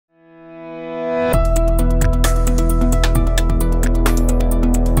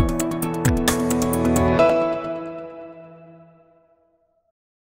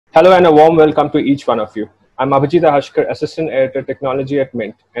Hello and a warm welcome to each one of you. I'm Abhijit Hashkar, Assistant Editor Technology at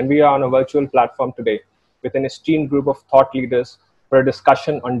Mint, and we are on a virtual platform today with an esteemed group of thought leaders for a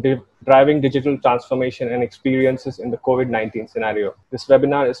discussion on driving digital transformation and experiences in the COVID-19 scenario. This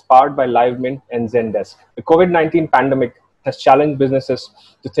webinar is powered by Livemint and Zendesk. The COVID-19 pandemic has challenged businesses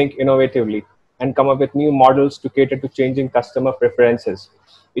to think innovatively and come up with new models to cater to changing customer preferences.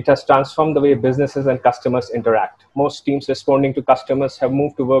 It has transformed the way businesses and customers interact. Most teams responding to customers have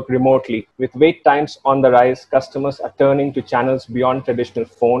moved to work remotely. With wait times on the rise, customers are turning to channels beyond traditional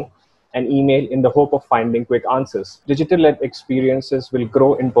phone and email in the hope of finding quick answers. Digital-led experiences will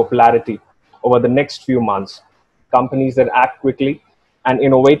grow in popularity over the next few months. Companies that act quickly and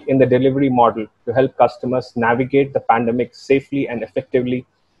innovate in the delivery model to help customers navigate the pandemic safely and effectively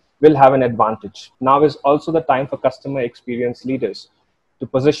will have an advantage. Now is also the time for customer experience leaders to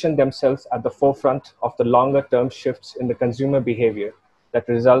position themselves at the forefront of the longer-term shifts in the consumer behavior that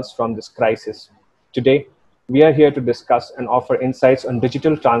results from this crisis. Today, we are here to discuss and offer insights on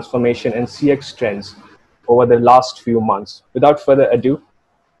digital transformation and CX trends over the last few months. Without further ado,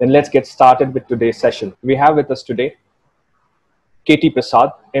 then let's get started with today's session. We have with us today KT Prasad,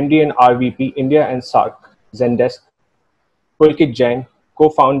 MD&RVP, India and SAARC, Zendesk; Pulkit Jain,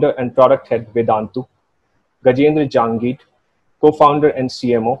 co-founder and product head, Vedantu; Gajendra Jangid, co-founder and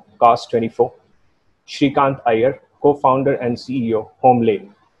CMO, Cast24; Srikanth Iyer, co-founder and CEO,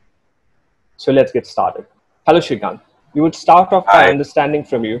 HomeLane. So let's get started. Hello, Srikanth. We would start off by understanding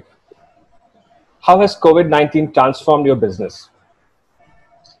from you, how has COVID-19 transformed your business?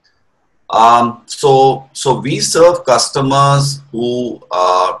 So we serve customers who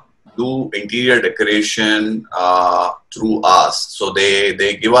do interior decoration through us. So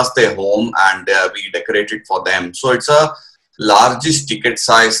they give us their home and we decorate it for them. So it's a largest ticket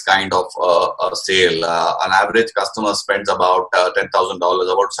size kind of a sale. An average customer spends about $10,000,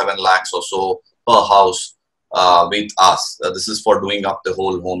 about 7 lakhs or so per house with us. This is for doing up the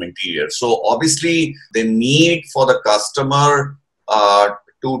whole home interior. So obviously the need for the customer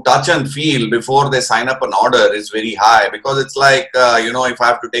to touch and feel before they sign up an order is very high, because it's like, if I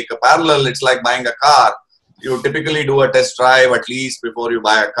have to take a parallel, it's like buying a car. You typically do a test drive at least before you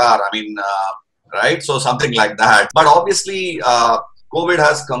buy a car. Right? So something like that. But obviously, COVID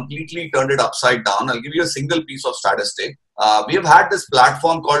has completely turned it upside down. I'll give you a single piece of statistic. We have had this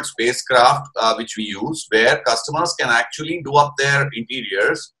platform called Spacecraft, which we use, where customers can actually do up their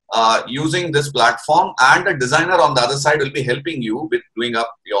interiors using this platform, and a designer on the other side will be helping you with doing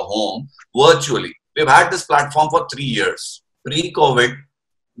up your home virtually. We've had this platform for 3 years, pre-COVID,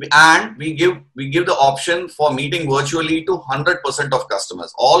 and we give the option for meeting virtually to 100% of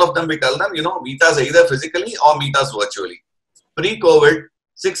customers. All of them, we tell them, meet us either physically or meet us virtually. Pre-COVID,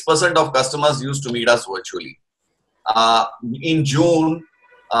 6% of customers used to meet us virtually. In June,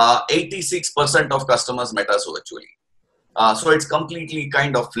 86% of customers met us virtually. So it's completely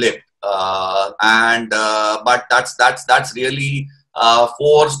kind of flipped, but that's really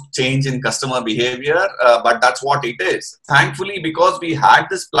forced change in customer behavior, but that's what it is. Thankfully, because we had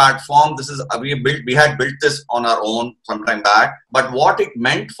this platform, we had built this on our own some time back. But what it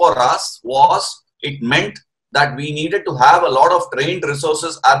meant for us was, it meant that we needed to have a lot of trained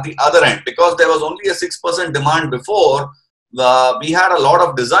resources at the other end, because there was only a 6% demand before. We had a lot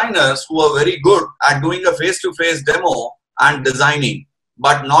of designers who were very good at doing a face-to-face demo and designing,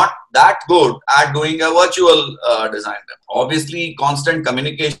 but not that good at doing a virtual design. Obviously, constant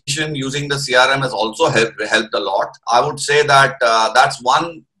communication using the CRM has also helped a lot. I would say that that's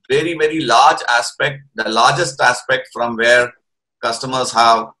one very, very large aspect, the largest aspect from where customers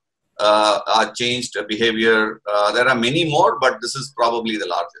have changed behavior. There are many more, but this is probably the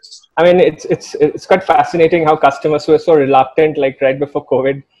largest. It's quite fascinating how customers were so reluctant, like right before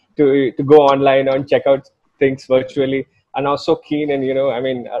COVID, to go online and check out things virtually, and also keen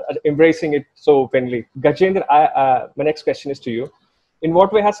and embracing it so openly. Gajendra, my next question is to you. In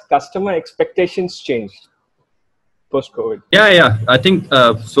what way has customer expectations changed post-COVID? Yeah. I think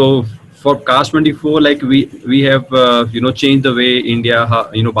so. For Cast24, like we have changed the way India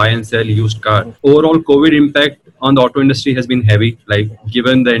buy and sell used car. Overall, COVID impact on the auto industry has been heavy. Like,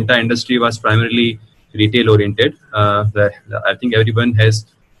 given the entire industry was primarily retail oriented, I think everyone has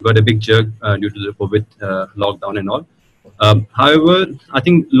got a big jerk due to the COVID lockdown and all. However, I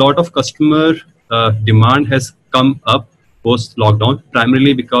think a lot of customer demand has come up post lockdown,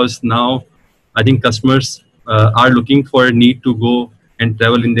 primarily because now I think customers are looking for a need to go and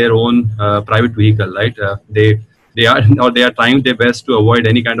travel in their own private vehicle, right? They are trying their best to avoid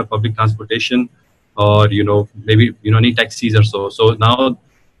any kind of public transportation, or maybe any taxis or so. So now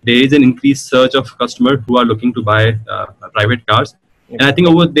there is an increased surge of customers who are looking to buy private cars, And I think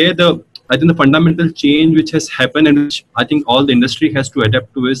over there, I think the fundamental change which has happened and which I think all the industry has to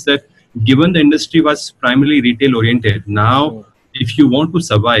adapt to is that given the industry was primarily retail oriented, now if you want to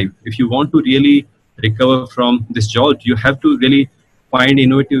survive, if you want to really recover from this jolt, you have to really find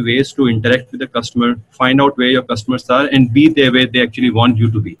innovative ways to interact with the customer, find out where your customers are, and be there where they actually want you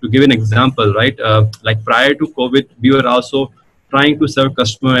to be. To give an example, right, like prior to COVID, we were also trying to serve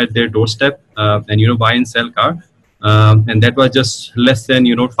customer at their doorstep and buy and sell car, and that was just less than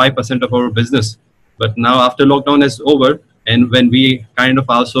 5% of our business. But now after lockdown is over, and when we kind of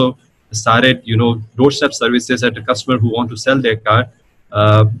also started doorstep services at a customer who want to sell their car,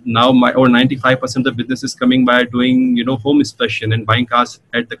 now over 95% of business is coming by doing home inspection and buying cars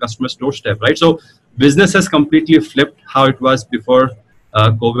at the customer's doorstep, right? So business has completely flipped how it was before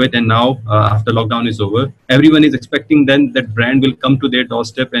COVID, and now after lockdown is over, everyone is expecting then that brand will come to their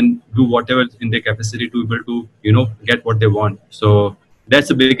doorstep and do whatever in their capacity to be able to get what they want. So that's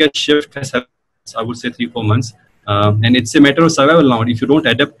the biggest shift has happened, I would say 3-4 months. And it's a matter of survival now. If you don't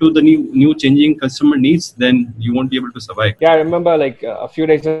adapt to the new changing customer needs, then you won't be able to survive. Yeah, I remember like a few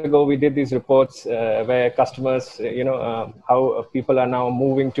days ago, we did these reports where customers, how people are now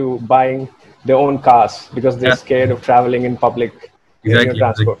moving to buying their own cars because they're scared of traveling in public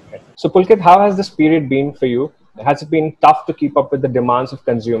transport. Exactly. So Pulkit, how has this period been for you? Has it been tough to keep up with the demands of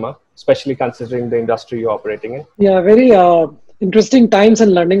consumer, especially considering the industry you're operating in? Yeah, very interesting times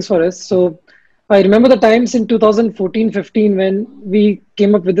and learnings for us. So I remember the times in 2014-15 when we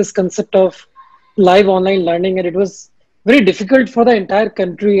came up with this concept of live online learning, and it was very difficult for the entire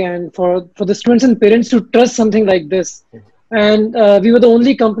country and for the students and parents to trust something like this. And we were the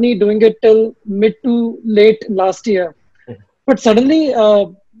only company doing it till mid to late last year. But suddenly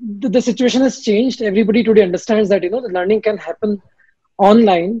the situation has changed. Everybody today understands that the learning can happen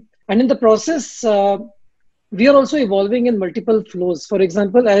online, and in the process we are also evolving in multiple flows. For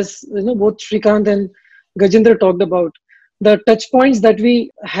example, as both Srikanth and Gajendra talked about, the touch points that we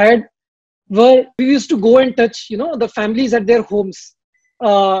had were we used to go and touch the families at their homes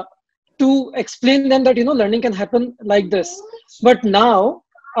to explain them that learning can happen like this. But now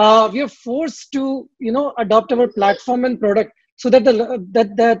we are forced to adopt our platform and product so that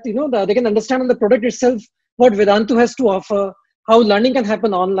they can understand on the product itself what Vedantu has to offer, how learning can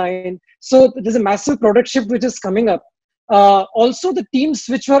happen online. So there's a massive product shift which is coming up. Also, the teams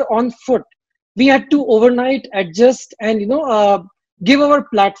which were on foot, we had to overnight adjust and give our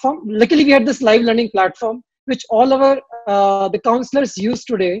platform. Luckily, we had this live learning platform which all our the counselors use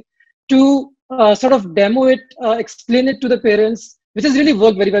today to sort of demo it, explain it to the parents, which has really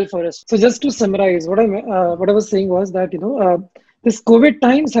worked very well for us. So just to summarize, what I was saying was that this COVID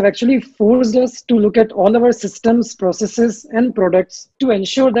times have actually forced us to look at all our systems, processes, and products to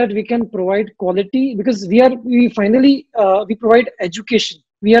ensure that we can provide quality, because we provide education.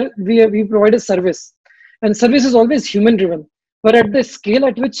 We provide a service, and service is always human driven. But at the scale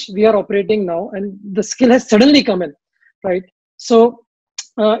at which we are operating now, and the skill has suddenly come in, right? So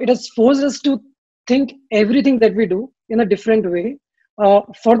it has forced us to think everything that we do in a different way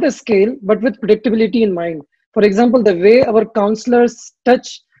for the scale, but with predictability in mind. For example, the way our counselors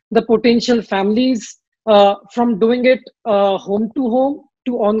touch the potential families from doing it home to home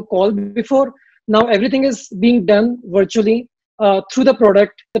to on call before, now everything is being done virtually through the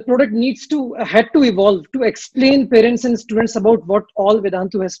product. The product had to evolve to explain parents and students about what all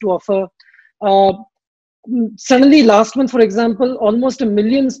Vedantu has to offer. Suddenly last month, for example, almost 1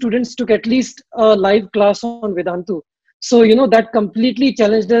 million students took at least a live class on Vedantu. So, that completely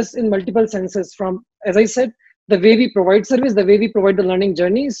challenged us in multiple senses, from, as I said, the way we provide service, the way we provide the learning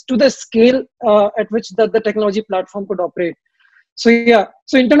journeys, to the scale at which the technology platform could operate. So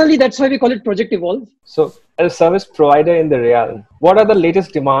internally, that's why we call it Project Evolve. So as a service provider in the realm, what are the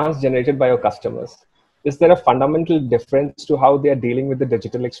latest demands generated by your customers? Is there a fundamental difference to how they are dealing with the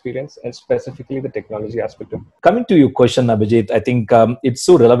digital experience and specifically the technology aspect of it? Coming to your question, Abhijit, I think it's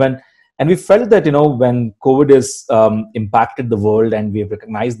so relevant. And we felt that, when COVID has impacted the world, and we have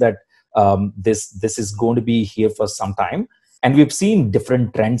recognized that this is going to be here for some time, and we've seen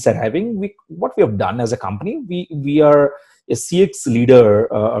different trends arriving. What we have done as a company, we are a CX leader,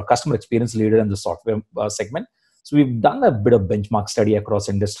 a customer experience leader in the software segment. So we've done a bit of benchmark study across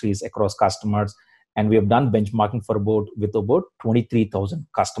industries, across customers, and we have done benchmarking with about 23,000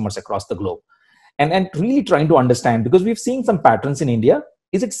 customers across the globe, and really trying to understand, because we've seen some patterns in India.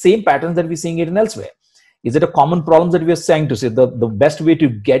 Is it same patterns that we're seeing it in elsewhere? Is it a common problem that we are saying to say the best way to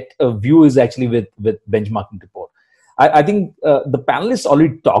get a view is actually with benchmarking report? I think the panelists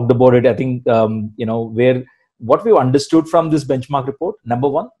already talked about it. I think, what we've understood from this benchmark report, number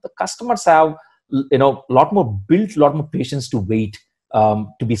one, the customers have, lot more patience to wait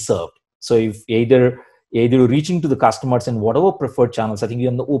to be served. So if either reaching to the customers in whatever preferred channels, I think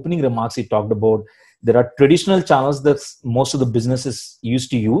in the opening remarks you talked about, there are traditional channels that most of the businesses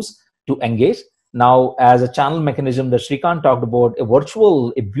used to use to engage. Now, as a channel mechanism that Srikanth talked about,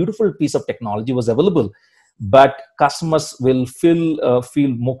 a beautiful piece of technology was available, but customers will feel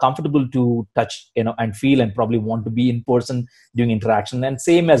more comfortable to touch, and feel, and probably want to be in person during interaction. And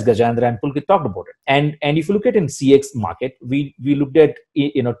same as Gajendra and Pulkit talked about it. And if you look at in CX market, we looked at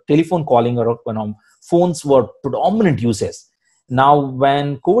telephone calling, or phones were predominant uses. Now,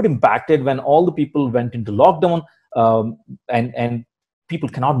 when COVID impacted, when all the people went into lockdown, and people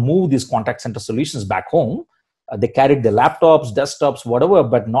cannot move these contact center solutions back home, they carried their laptops, desktops, whatever,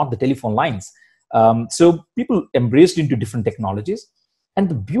 but not the telephone lines. So people embraced into different technologies. And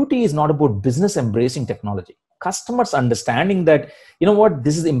the beauty is not about business embracing technology. Customers understanding that,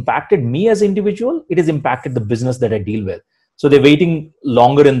 this has impacted me as an individual, it has impacted the business that I deal with. So they're waiting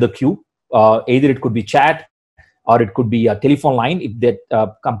longer in the queue. Either it could be chat, or it could be a telephone line, if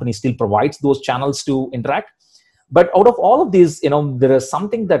that company still provides those channels to interact. But out of all of these, there is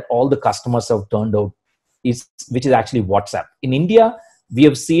something that all the customers have turned out, which is actually WhatsApp. In India, we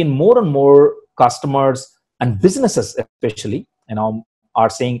have seen more and more customers and businesses especially, are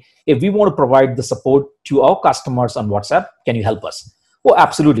saying, if we want to provide the support to our customers on WhatsApp, can you help us? Oh,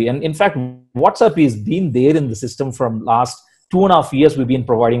 absolutely. And in fact, WhatsApp has been there in the system from last 2.5 years. We've been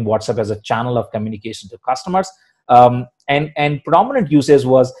providing WhatsApp as a channel of communication to customers. And predominant usage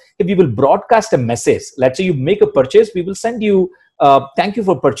was, if we will broadcast a message, let's say you make a purchase, we will send you, thank you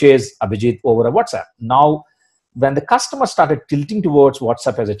for purchase, Abhijit, over a WhatsApp. Now, when the customer started tilting towards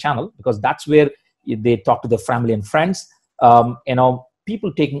WhatsApp as a channel, because that's where they talk to their family and friends,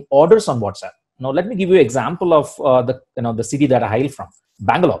 people taking orders on WhatsApp. Now, let me give you an example of the city that I hail from,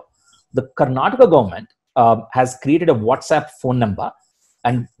 Bangalore. The Karnataka government has created a WhatsApp phone number,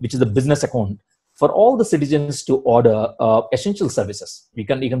 and which is a business account for all the citizens to order essential services. You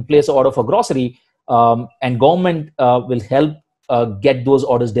can place an order for grocery, and government will help get those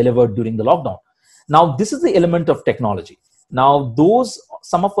orders delivered during the lockdown. Now, this is the element of technology. Now,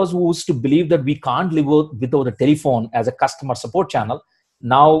 some of us who used to believe that we can't live without a telephone as a customer support channel,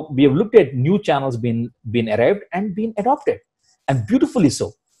 now we have looked at new channels being arrived and being adopted, and beautifully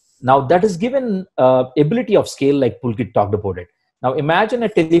so. Now, that is given ability of scale, like Pulkit talked about it. Now, imagine a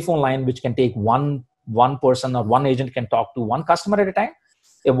telephone line which can take one person or one agent can talk to one customer at a time.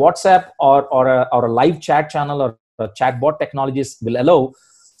 A WhatsApp or a live chat channel or a chatbot technologies will allow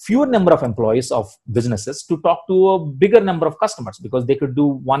fewer number of employees of businesses to talk to a bigger number of customers, because they could do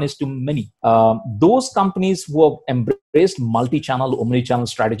one is to many. Those companies who have embraced multi-channel, omni-channel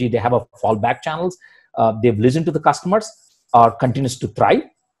strategy, they have a fallback channels. They've listened to the customers, continues to thrive.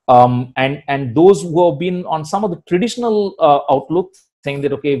 And those who have been on some of the traditional outlook, saying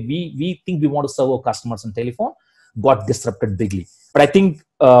that, okay, we think we want to serve our customers on telephone, got disrupted bigly. But I think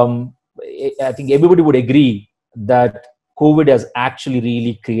everybody would agree that COVID has actually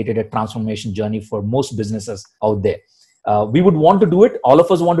really created a transformation journey for most businesses out there. We would want to do it. All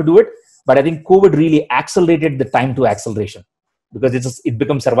of us want to do it. But I think COVID really accelerated the time to acceleration, because it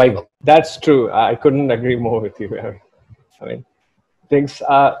becomes survival. That's true. I couldn't agree more with you. I mean, things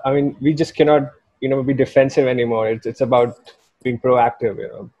we just cannot be defensive anymore. It's about being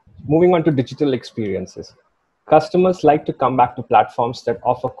proactive. Moving on to digital experiences, customers like to come back to platforms that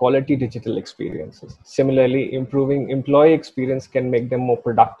offer quality digital experiences. Similarly, improving employee experience can make them more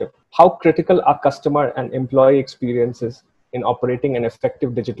productive. How critical are customer and employee experiences in operating an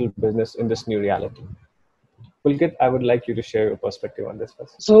effective digital business in this new reality? Pulkit, I would like you to share your perspective on this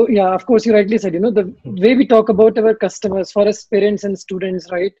first. So yeah, of course, you rightly said, the way we talk about our customers, for us parents and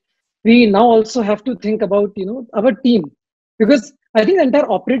students, right? We now also have to think about, our team, because I think the entire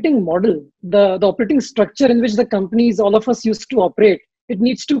operating model, the operating structure in which the companies, all of us used to operate, it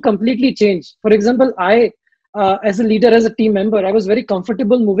needs to completely change. For example, I, as a leader, as a team member, I was very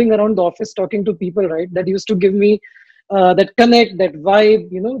comfortable moving around the office, talking to people, right? That used to give me that connect, that vibe,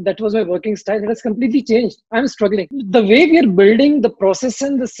 that was my working style. It has completely changed. I'm struggling. The way we are building the process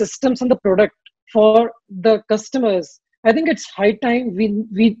and the systems and the product for the customers, I think it's high time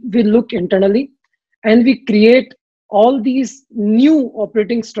we look internally and we create all these new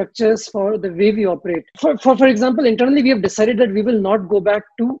operating structures for the way we operate. For example, internally, we have decided that we will not go back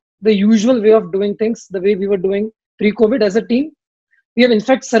to the usual way of doing things, the way we were doing pre-COVID as a team. We have in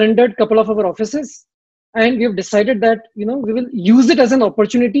fact surrendered a couple of our offices, and we have decided that, we will use it as an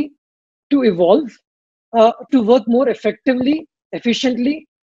opportunity to evolve, to work more effectively, efficiently.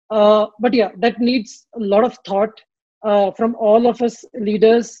 But yeah, that needs a lot of thought from all of us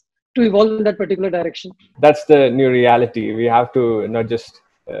leaders, to evolve in that particular direction. That's the new reality. We have to not just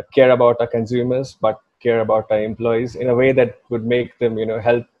care about our consumers, but care about our employees in a way that would make them,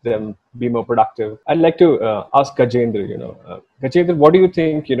 help them be more productive. I'd like to ask Gajendra, Gajendra, what do you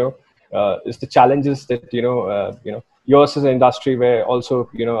think, is the challenges that, yours is an industry where also,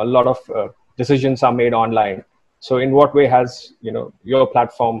 a lot of decisions are made online. So in what way has, your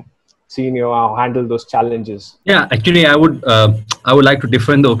platform seen you handle those challenges? Yeah, actually, I would like to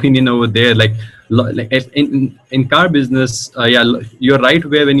different the opinion over there. Like in car business, yeah, you're right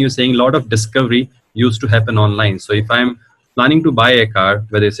where when you're saying a lot of discovery used to happen online. So if I'm planning to buy a car,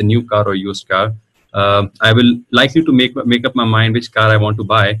 whether it's a new car or used car, I will likely to make up my mind which car I want to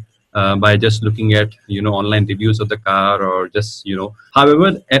buy by just looking at online reviews of the car, or just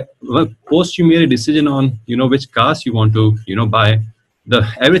However, post you made a decision on which cars you want to buy,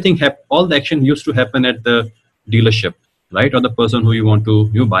 all the action used to happen at the dealership, right, or the person who you want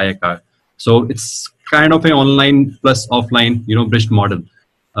to buy a car. So it's kind of an online plus offline bridged model.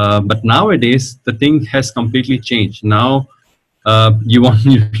 But nowadays the thing has completely changed. Now you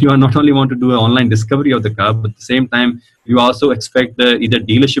are not only want to do an online discovery of the car, but at the same time you also expect the either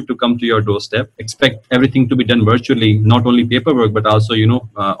dealership to come to your doorstep, expect everything to be done virtually, not only paperwork but also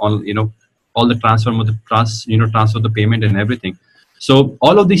all the transfer of the payment and everything. So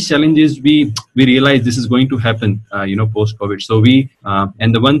all of these challenges, we realize this is going to happen, post COVID. So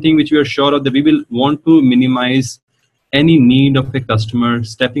and the one thing which we are sure of, that we will want to minimize any need of a customer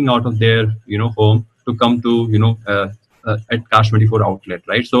stepping out of their, home to come to, at Cars 24 outlet,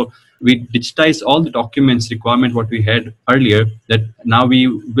 right? So we digitize all the documents requirement what we had earlier. That now we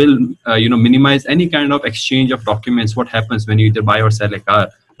will, minimize any kind of exchange of documents. What happens when you either buy or sell a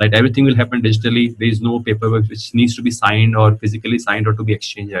car? Right, everything will happen digitally. There is no paperwork which needs to be signed or physically signed or to be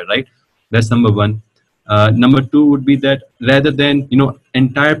exchanged. Right, that's number one. Number two would be that rather than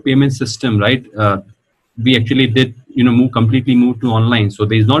entire payment system, right, we actually did completely move to online. So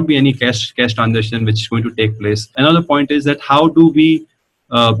there is not be any cash transaction which is going to take place. Another point is that how do we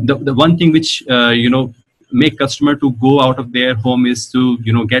the one thing which make customer to go out of their home is to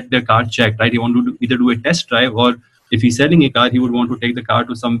get their car checked. Right, you want to either do a test drive, or if he's selling a car, he would want to take the car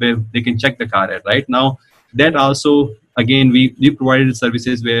to somewhere they can check the car at. Right now, that also, again, we provided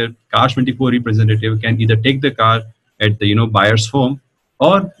services where Cars 24 representative can either take the car at the buyer's home,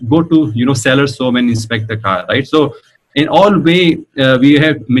 or go to seller's home and inspect the car. Right. So in all way, we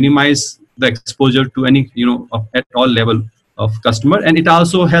have minimized the exposure to any at all level of customer, and it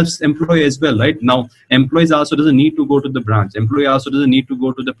also helps employee as well. Right now, employees also doesn't need to go to the branch. Employee also doesn't need to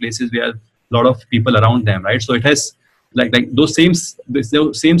go to the places where a lot of people around them. Right. So it has like those same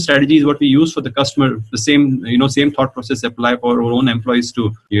strategies what we use for the customer, the same thought process apply for our own employees too.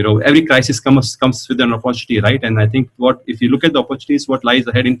 Every crisis comes with an opportunity, right? And I think if you look at the opportunities what lies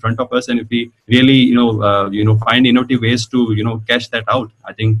ahead in front of us, and if we really find innovative ways to cash that out,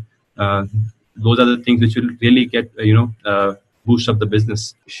 I think those are the things which will really get boost up the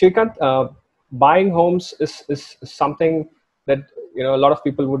business. Srikanth, buying homes is something that a lot of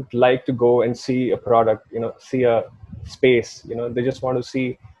people would like to go and see a product, see a space. They just want to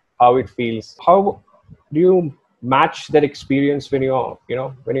see how it feels. How do you match that experience when you're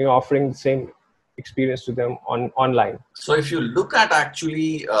offering the same experience to them online? So if you look at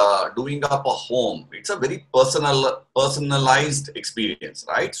actually doing up a home, it's a very personalized experience,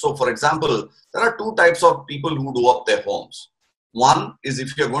 right? So for example, there are two types of people who do up their homes. One is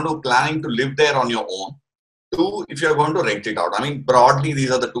if you're going to planning to live there on your own. Two, if you're going to rent it out. I mean, broadly,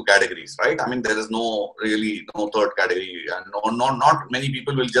 these are the two categories, right? I mean, there is no third category, and not many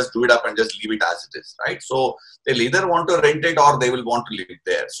people will just do it up and just leave it as it is, right? So they'll either want to rent it or they will want to live it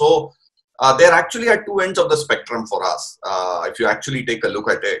there. So they're actually at two ends of the spectrum for us. If you actually take a look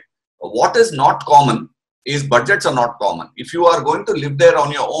at it, what is not common is budgets are not common. If you are going to live there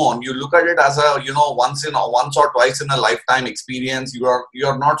on your own, you look at it as a once or twice in a lifetime experience. You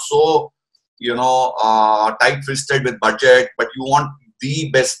are not so tight-fisted with budget, but you want the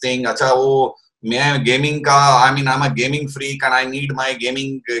best thing. I'm a gaming freak and I need my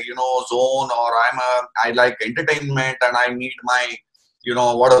gaming, zone, or I like entertainment and I need my,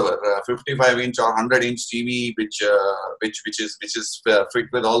 55-inch or 100-inch TV, which is fit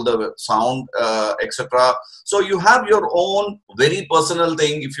with all the sound, etc. So you have your own very personal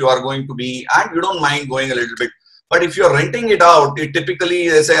thing if you are going to be, and you don't mind going a little bit. But if you're renting it out, it typically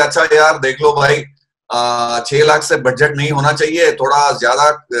they say, अच्छा यार देख लो भाई, 6 लाख से budget नहीं होना चाहिए, थोड़ा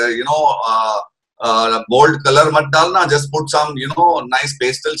ज़्यादा bold color मत डालना, just put some nice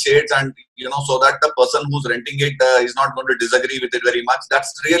pastel shades, and so that the person who's renting it is not going to disagree with it very much.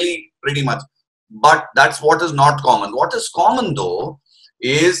 That's really pretty much. But that's what is not common. What is common though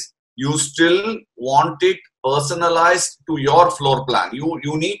is you still want it personalized to your floor plan.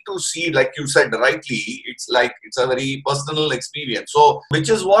 You need to see, like you said rightly, it's a very personal experience. So which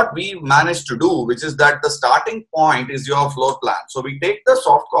is what we managed to do, which is that the starting point is your floor plan. So we take the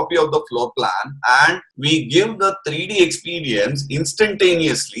soft copy of the floor plan and we give the 3D experience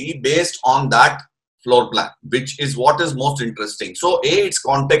instantaneously based on that floor plan, which is what is most interesting. So A, it's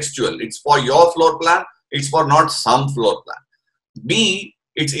contextual. It's for your floor plan. It's for not some floor plan. B,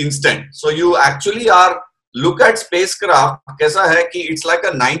 it's instant. So you actually look at spacecraft, kaisa hai ki it's like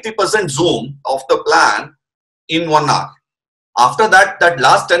a 90% zoom of the plan in 1 hour. After that, that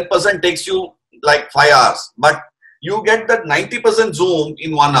last 10% takes you like 5 hours, but you get that 90% zoom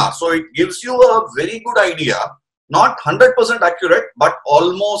in 1 hour. So it gives you a very good idea, not 100% accurate, but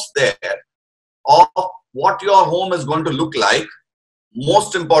almost there, of what your home is going to look like.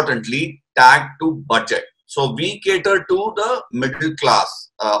 Most importantly, tagged to budget. So we cater to the middle class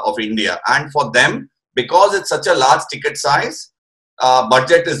of India, and for them, because it's such a large ticket size,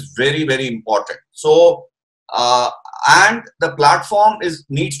 budget is very, very important. So and the platform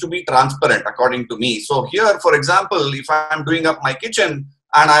needs to be transparent, according to me. So here, for example, if I'm doing up my kitchen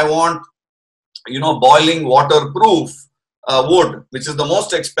and I want, boiling waterproof wood, which is the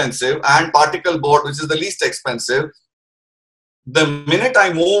most expensive, and particle board, which is the least expensive, the minute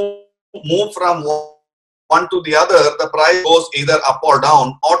I move from one to the other, the price goes either up or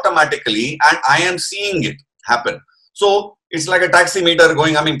down automatically, and I am seeing it happen. So it's like a taximeter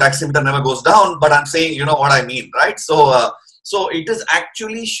going. I mean, taximeter never goes down, but I'm saying, you know what I mean, right? So so it is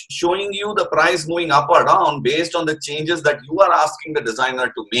actually showing you the price moving up or down based on the changes that you are asking the designer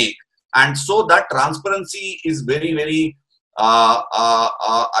to make. And so that transparency is very, very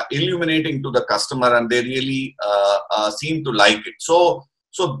illuminating to the customer, and they really seem to like it.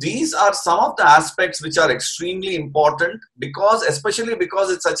 So these are some of the aspects which are extremely important, because especially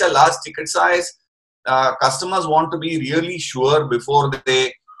because it's such a large ticket size, customers want to be really sure before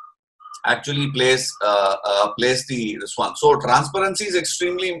they actually place this one. So transparency is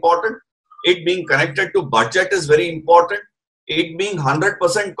extremely important. It being connected to budget is very important. It being 100%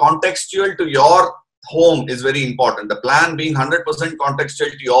 contextual to your home is very important. The plan being 100%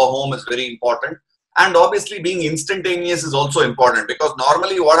 contextual to your home is very important. And obviously being instantaneous is also important, because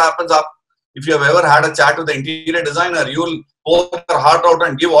normally what happens if you have ever had a chat with the interior designer, you'll pour your heart out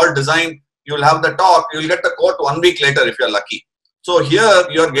and give all design. You'll have the talk, you'll get the quote 1 week later if you're lucky. So here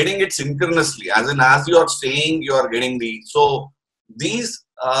you're getting it synchronously, as you're saying, you're getting so these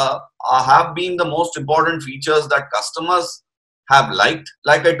have been the most important features that customers have liked.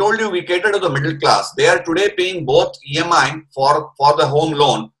 Like I told you, we cater to the middle class. They are today paying both EMI for the home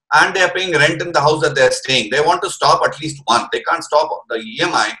loan, and they are paying rent in the house that they are staying. They want to stop at least one. They can't stop the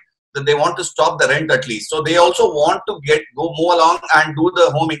EMI, that they want to stop the rent at least. So they also want to move along and do the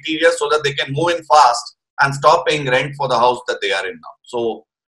home interior so that they can move in fast and stop paying rent for the house that they are in now. So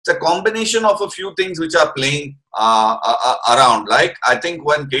it's a combination of a few things which are playing around. Like I think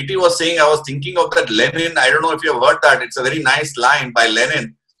when KT was saying, I was thinking of that Lenin. I don't know if you have heard that. It's a very nice line by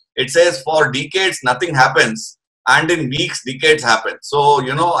Lenin. It says, for decades, nothing happens, and in weeks, decades happen. So,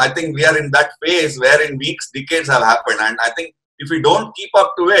 I think we are in that phase where in weeks, decades have happened. And I think if we don't keep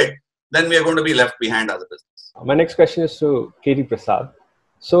up to it, then we are going to be left behind as a business. My next question is to KT Prasad.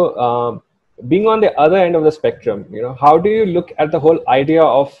 So, being on the other end of the spectrum, how do you look at the whole idea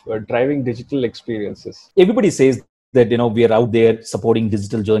of driving digital experiences? Everybody says that, we are out there supporting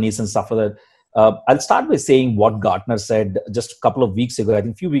digital journeys and stuff like that. I'll start by saying what Gartner said just a couple of weeks ago. I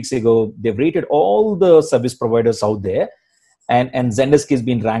think a few weeks ago, they've rated all the service providers out there, and Zendesk has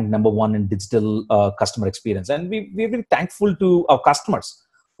been ranked #1 in digital customer experience. And we're very thankful to our customers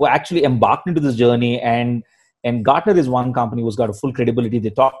who actually embarked into this journey. And Gartner is one company who's got a full credibility.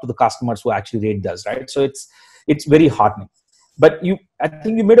 They talk to the customers who actually rate us, right? So it's very heartening. But I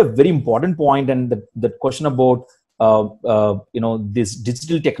think you made a very important point, and the question about this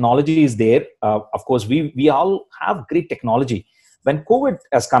digital technology is there. Of course, we all have great technology. When COVID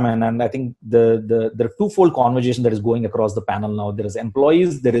has come in, and I think the twofold conversation that is going across the panel now. There is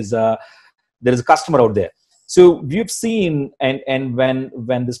employees, there is a customer out there. So we've seen, and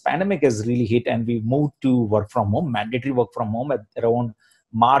when this pandemic has really hit, and we moved to work from home, mandatory work from home at around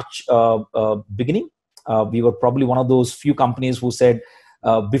March beginning, we were probably one of those few companies who said,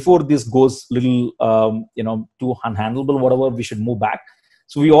 before this goes little, too unhandleable, whatever, we should move back.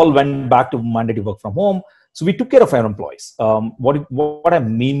 So we all went back to mandatory work from home. So we took care of our employees. What I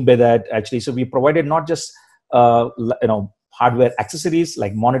mean by that, actually, so we provided not just hardware accessories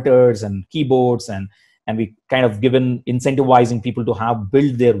like monitors and keyboards, and we kind of given incentivizing people to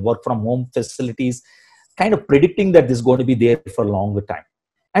build their work from home facilities, kind of predicting that this is going to be there for a longer time.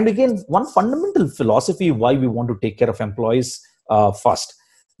 And again, one fundamental philosophy why we want to take care of employees first.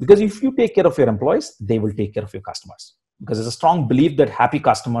 Because if you take care of your employees, they will take care of your customers. Because there's a strong belief that happy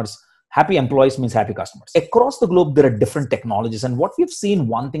employees means happy customers. Across the globe, there are different technologies. And what we've seen,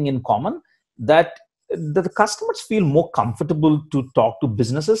 one thing in common, that the customers feel more comfortable to talk to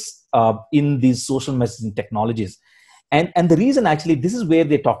businesses in these social messaging technologies. And the reason, actually, this is where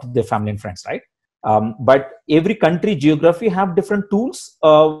they talk to their family and friends, right? But every country, geography have different tools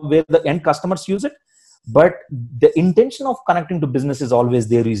where the end customers use it. But the intention of connecting to business is always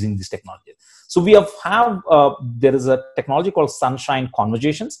there using this technology. So we there is a technology called Sunshine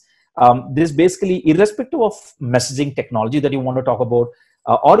Conversations. This basically, irrespective of messaging technology that you want to talk about,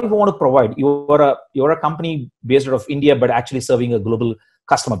 or if you want to provide, you're a company based out of India, but actually serving a global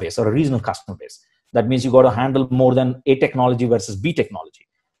customer base or a regional customer base. That means you got to handle more than A technology versus B technology.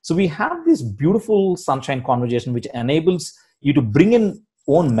 So we have this beautiful Sunshine Conversation, which enables you to bring in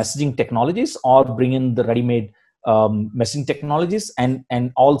own messaging technologies or bring in the ready-made messaging technologies and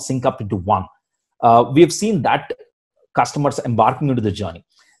all sync up into one. We have seen that customers embarking into the journey.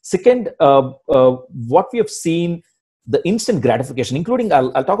 Second, what we have seen, the instant gratification, including,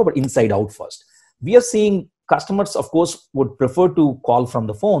 I'll talk about inside out first. We are seeing customers, of course, would prefer to call from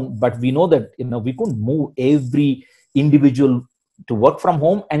the phone, but we know that we couldn't move every individual to work from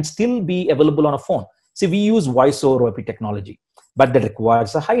home and still be available on a phone. See, we use voice over IP technology, but that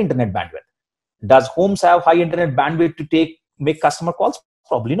requires a high internet bandwidth. Does homes have high internet bandwidth to make customer calls?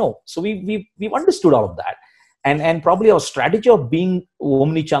 Probably no. So we've understood all of that. And probably our strategy of being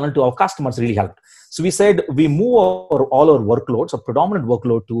omni-channel to our customers really helped. So we said we move all our workloads, or predominant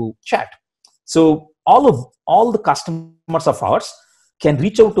workload, to chat. So all the customers of ours can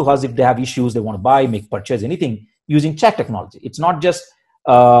reach out to us if they have issues, they want to buy, make purchase, anything, using chat technology. It's not just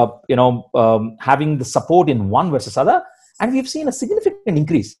having the support in one versus other. And we've seen a significant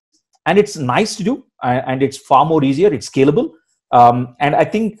increase. And it's nice to do, and it's far more easier, it's scalable. And I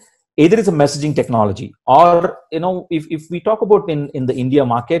think either it's a messaging technology, or if we talk about in the India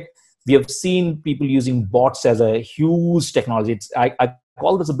market, we have seen people using bots as a huge technology. I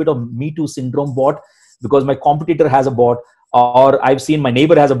call this a bit of Me Too syndrome bot, because my competitor has a bot, or I've seen my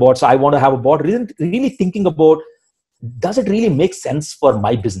neighbor has a bot, so I want to have a bot. Really thinking about, does it really make sense for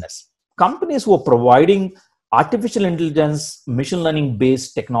my business? Companies who are providing artificial intelligence, machine learning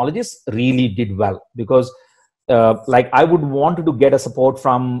based technologies really did well, because I would want to get a support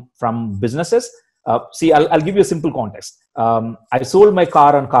from businesses. See, I'll give you a simple context. I sold my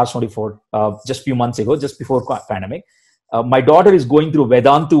car on Cars24 just a few months ago, just before pandemic. My daughter is going through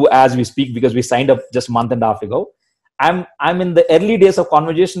Vedantu as we speak, because we signed up just a month and a half ago. I'm in the early days of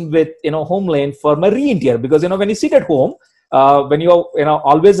conversation with HomeLane for my re-interior, because when you sit at home, when you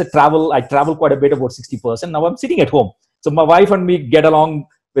always I travel quite a bit, about 60%. Now I'm sitting at home, so my wife and me get along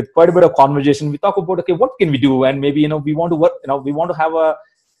with quite a bit of conversation. We talk about, okay, what can we do, and maybe we want to work. We want to have a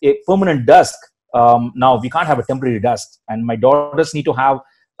permanent desk. Now we can't have a temporary desk, and my daughters need to have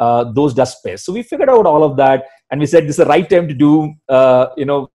those desk space. So we figured out all of that, and we said this is the right time to do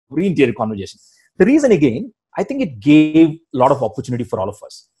re-interior conversation. The reason, again, I think it gave a lot of opportunity for all of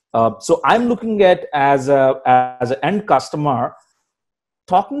us. So I'm looking at as an end customer,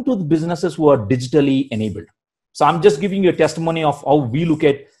 talking to the businesses who are digitally enabled. So I'm just giving you a testimony of how we look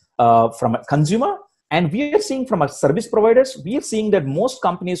at from a consumer, and we are seeing from our service providers, we are seeing that most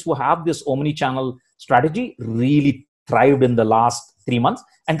companies who have this omni-channel strategy really thrived in the last 3 months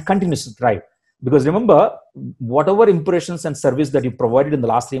and continues to thrive. Because remember, whatever impressions and service that you provided in the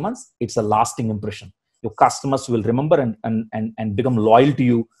last 3 months, it's a lasting impression. Your customers will remember and become loyal to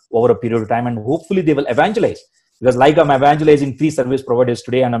you over a period of time, and hopefully they will evangelize. Because I'm evangelizing 3 service providers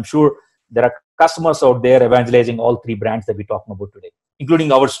today, and I'm sure there are customers out there evangelizing all 3 brands that we're talking about today,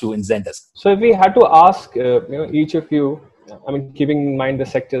 including ours too in Zendesk. So if we had to ask each of you, keeping in mind the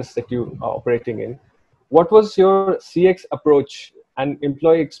sectors that you are operating in, what was your CX approach and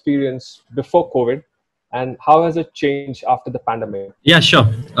employee experience before COVID, and how has it changed after the pandemic? Yeah, sure.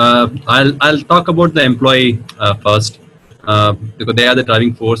 I'll talk about the employee first, because they are the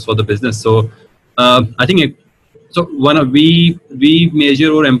driving force for the business. So I think we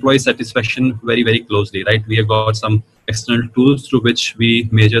measure our employee satisfaction very, very closely, right? We have got some external tools through which we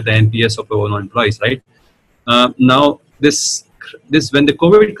measure the NPS of our own employees, right? Now this when the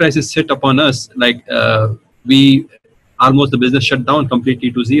COVID crisis hit upon us, the business shut down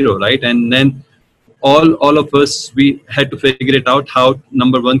completely to zero, right? And then all of us, we had to figure it out how,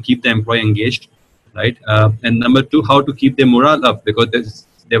 number one, keep the employee engaged, right? And number two, how to keep their morale up, because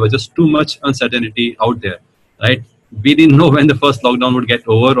there was just too much uncertainty out there, right? We didn't know when the first lockdown would get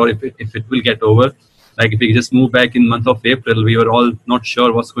over, or if it will get over. Like if we just move back in month of April, we were all not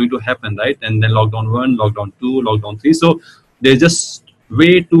sure what's going to happen, right? And then lockdown 1, lockdown 2, lockdown 3. So there's just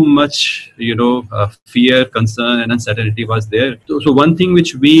way too much, fear, concern, and uncertainty was there. So one thing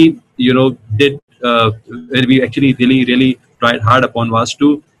which we, did, where we actually really tried hard upon was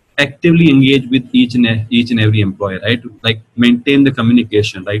to actively engage with each and every employee, right? Like maintain the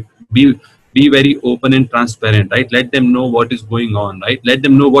communication, right? Be very open and transparent, right? Let them know what is going on, right? Let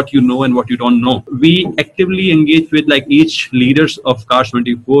them know what you know and what you don't know. We actively engage with like each leaders of Cars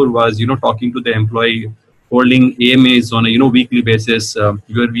 24 was, talking to the employee, holding AMAs on a, weekly basis,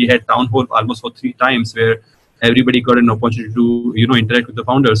 where we had town hall almost for 3 times where everybody got an opportunity to, interact with the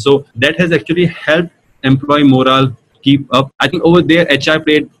founders. So that has actually helped employee morale keep up. I think over there, HR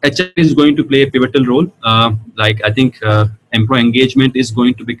is going to play a pivotal role. Like I think employee engagement is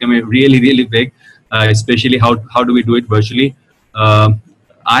going to become a really big, especially how do we do it virtually?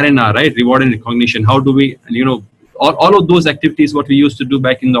 R&R, right? Reward and recognition. How do we, all of those activities what we used to do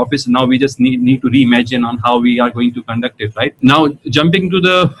back in the office, now we just need to reimagine on how we are going to conduct it, right? Now jumping to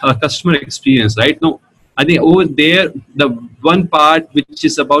the customer experience, right? Now I think over there, the one part which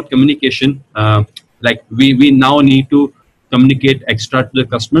is about communication, like we now need to communicate extra to the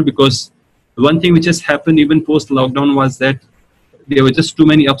customer, because one thing which has happened even post lockdown was that there were just too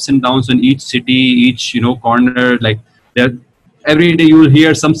many ups and downs in each city, each corner. Like there, every day you will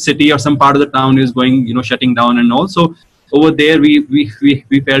hear some city or some part of the town is going shutting down, and also over there we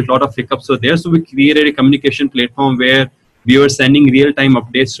felt a lot of hiccups over there. So we created a communication platform where we were sending real-time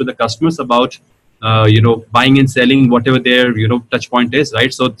updates to the customers about buying and selling, whatever their touch point is,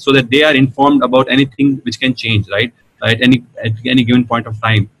 right? So that they are informed about anything which can change, right? At any given point of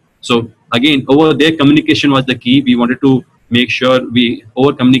time. So again, over there, communication was the key. We wanted to make sure we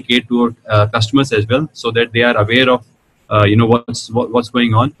over communicate to our customers as well, so that they are aware of what's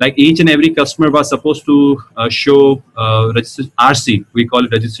going on. Like each and every customer was supposed to show RC, we call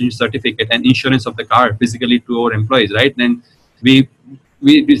it registration certificate, and insurance of the car physically to our employees, right? Then we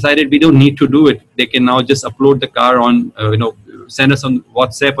decided we don't need to do it. They can now just upload the car on, send us on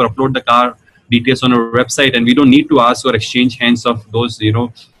WhatsApp or upload the car details on our website, and we don't need to ask or exchange hands of those,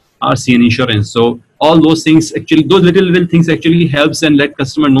 RC and insurance. So all those things actually, those little things actually helps and let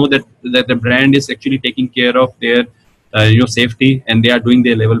customer know that the brand is actually taking care of their safety, and they are doing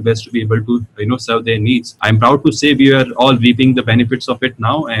their level best to be able to serve their needs. I'm proud to say we are all reaping the benefits of it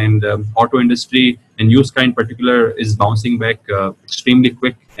now, and auto industry and used car in particular is bouncing back extremely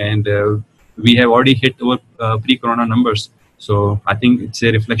quick, and we have already hit our pre-corona numbers. So I think it's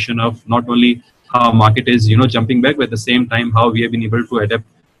a reflection of not only how market is jumping back, but at the same time how we have been able to adapt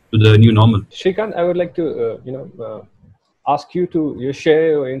to the new normal. Srikanth, I would like to ask you to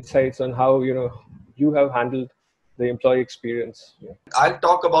share your insights on how you have handled the employee experience. I'll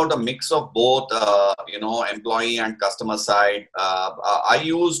talk about a mix of both, employee and customer side. I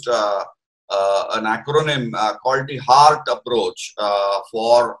used an acronym called the HEART approach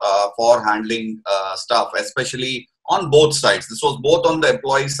for handling stuff, especially on both sides. This was both on the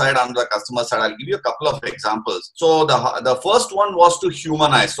employee side and the customer side. I'll give you a couple of examples. So the first one was to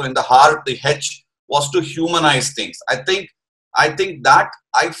humanize. So in the HEART, the H was to humanize things. I think that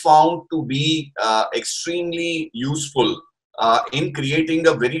I found to be extremely useful in creating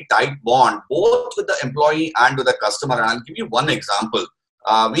a very tight bond, both with the employee and with the customer. And I'll give you one example.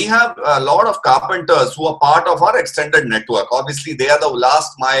 We have a lot of carpenters who are part of our extended network. Obviously, they are the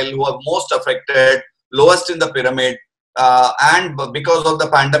last mile who are most affected, lowest in the pyramid. And because of the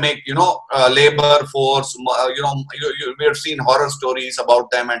pandemic, labor force, we have seen horror stories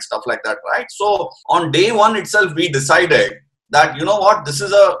about them and stuff like that, right? So on day one itself, we decided that, this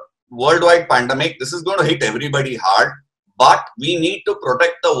is a worldwide pandemic. This is going to hit everybody hard, but we need to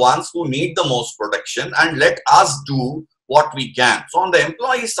protect the ones who need the most protection, and let us do what we can. So on the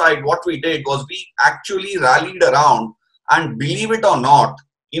employee side, what we did was we actually rallied around, and believe it or not,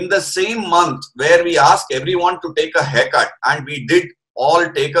 in the same month where we asked everyone to take a haircut, and we did all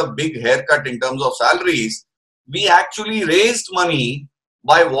take a big haircut in terms of salaries, we actually raised money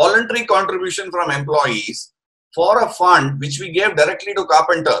by voluntary contribution from employees for a fund which we gave directly to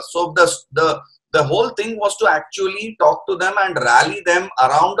carpenters. So the whole thing was to actually talk to them and rally them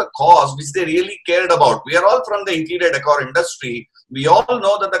around a cause which they really cared about. We are all from the interior decor industry. We all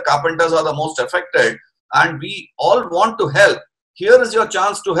know that the carpenters are the most affected, and we all want to help. Here is your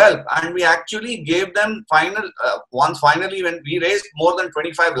chance to help. And we actually gave them finally when we raised more than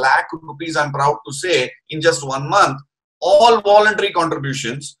 25 lakh rupees, I'm proud to say, in just 1 month, all voluntary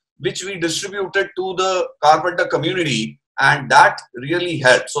contributions, which we distributed to the carpenter community, and that really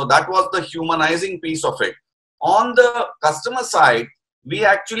helped. So that was the humanizing piece of it. On the customer side, we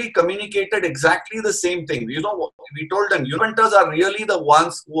actually communicated exactly the same thing. We told them, inventors are really the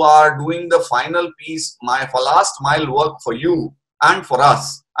ones who are doing the final piece, for last mile work for you and for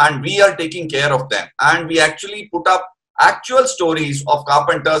us. And we are taking care of them. And we actually put up actual stories of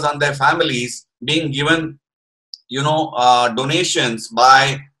carpenters and their families being given, donations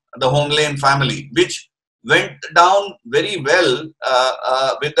by the HomeLane family, which went down very well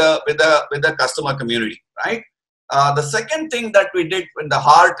with the customer community, right? The second thing that we did in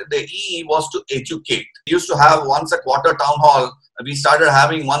the E was to educate. We used to have once a quarter town hall. We started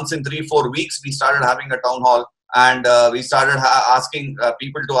having once in 3-4 weeks. We started having a town hall, and we started asking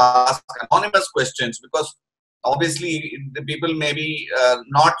people to ask anonymous questions, because obviously the people may be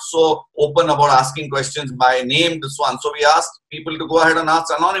not so open about asking questions by name, this one. So we asked people to go ahead and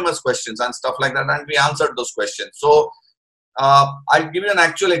ask anonymous questions and stuff like that, and we answered those questions. So I'll give you an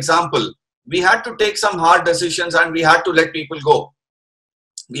actual example. We had to take some hard decisions and we had to let people go.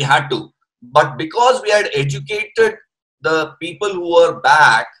 We had to. But because we had educated the people who were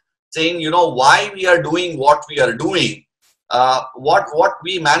back, saying, why we are doing what we are doing, what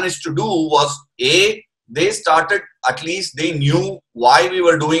we managed to do was, they started, at least they knew why we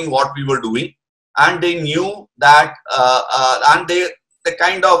were doing what we were doing, and they knew that, and they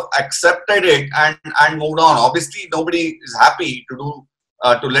kind of accepted it and moved on. Obviously, nobody is happy to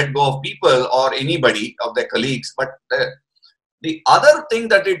let go of people or anybody of their colleagues. But the other thing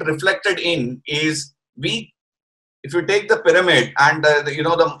that it reflected in is, if you take the pyramid and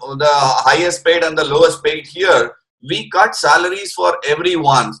the highest paid and the lowest paid here, we cut salaries for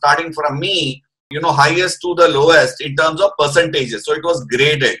everyone, starting from me, highest to the lowest in terms of percentages. So it was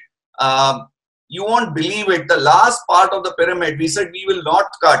graded. You won't believe it. The last part of the pyramid, we said we will not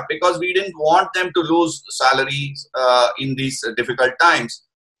cut, because we didn't want them to lose salaries in these difficult times.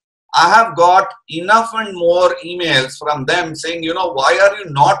 I have got enough and more emails from them saying, why are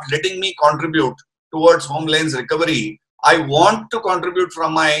you not letting me contribute towards HomeLane's recovery? I want to contribute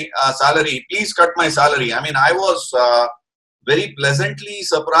from my salary. Please cut my salary. I mean, I was very pleasantly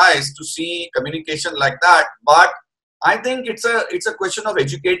surprised to see communication like that. But I think it's a question of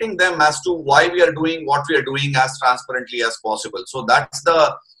educating them as to why we are doing what we are doing as transparently as possible. So that's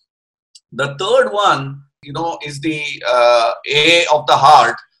the third one, is the A of the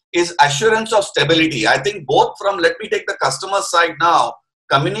heart, is assurance of stability. I think both from, let me take the customer side now,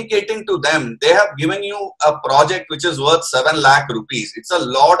 communicating to them, they have given you a project which is worth 7 lakh rupees. It's a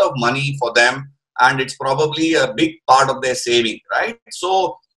lot of money for them, and it's probably a big part of their saving, right?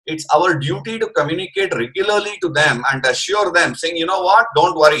 So it's our duty to communicate regularly to them and assure them, saying, what,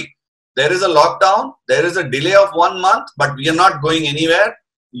 don't worry. There is a lockdown, there is a delay of 1 month, but we are not going anywhere.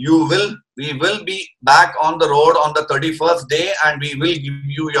 We will be back on the road on the 31st day, and we will give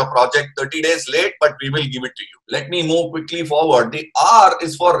you your project 30 days late, but we will give it to you. Let me move quickly forward. The R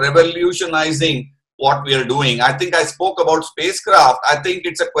is for revolutionizing what we are doing. I think I spoke about spacecraft. I think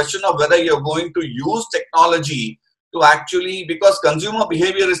it's a question of whether you're going to use technology to actually, because consumer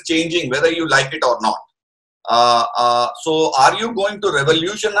behavior is changing, whether you like it or not. So are you going to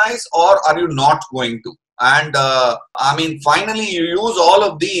revolutionize, or are you not going to? And I mean, finally, you use all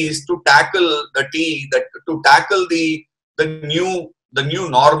of these to tackle to tackle the new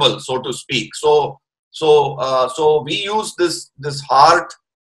normal, so to speak. So we use this HEART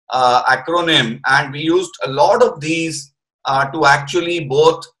acronym, and we used a lot of these to actually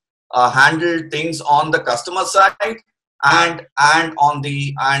both handle things on the customer side and on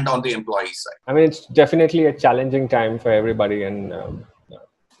the employee side. I mean, it's definitely a challenging time for everybody, and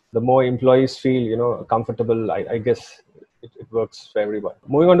the more employees feel comfortable, I guess it works for everyone.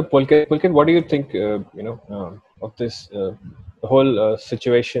 Moving on to Pulkit. Pulkit, what do you think of this the whole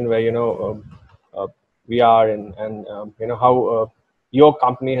situation where we are in, and how your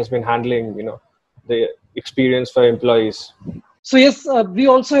company has been handling the experience for employees? So yes, we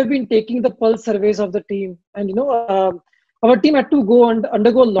also have been taking the pulse surveys of the team, and our team had to go and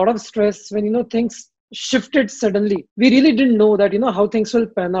undergo a lot of stress when things shifted suddenly. We really didn't know that how things will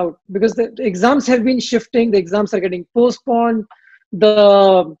pan out, because the exams have been shifting, the exams are getting postponed,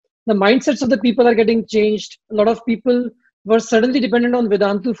 the mindsets of the people are getting changed. A lot of people were suddenly dependent on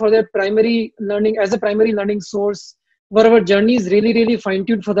Vedantu for their primary learning, as a primary learning source, where our journey is really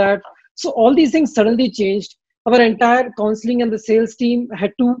fine-tuned for that. So all these things suddenly changed. Our entire counseling and the sales team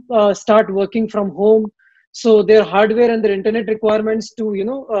had to start working from home. So their hardware and their internet requirements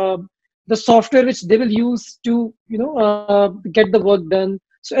to the software which they will use to get the work done.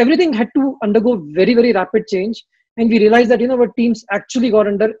 So everything had to undergo very rapid change, and we realized that our teams actually got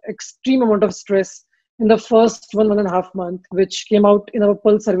under extreme amount of stress in the first 1.5 months, which came out in our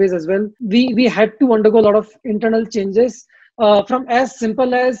pulse surveys as well. We had to undergo a lot of internal changes from as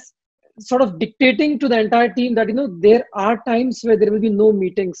simple as sort of dictating to the entire team that, there are times where there will be no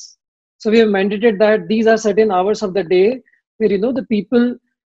meetings. So we have mandated that these are certain hours of the day where, the people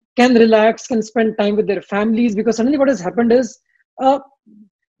can relax, can spend time with their families, because suddenly what has happened is,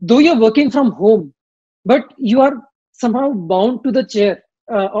 though you're working from home, but you are somehow bound to the chair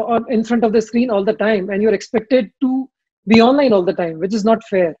or in front of the screen all the time, and you're expected to be online all the time, which is not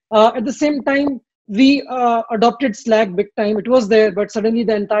fair. At the same time, we adopted Slack big time. It was there, but suddenly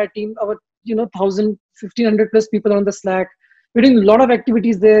the entire team, our 1,000, 1,500 plus people on the Slack, we're doing a lot of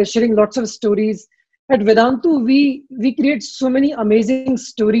activities there, sharing lots of stories. At Vedantu, we create so many amazing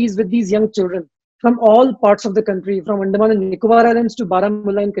stories with these young children from all parts of the country, from Andaman and Nicobar Islands to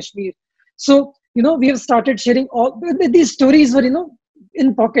Baramulla in Kashmir. So, we have started sharing all these stories were,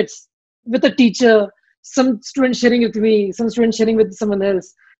 in pockets with a teacher, some students sharing with me, some students sharing with someone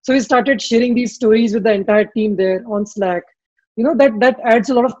else. So we started sharing these stories with the entire team there on Slack. That adds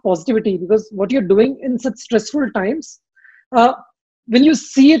a lot of positivity, because what you're doing in such stressful times, when you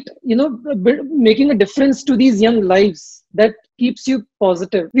see it, making a difference to these young lives, that keeps you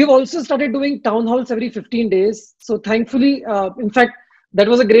positive. We've also started doing town halls every 15 days. So thankfully, in fact, that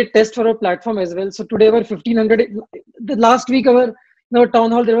was a great test for our platform as well. So today, our 1,500, the last week, our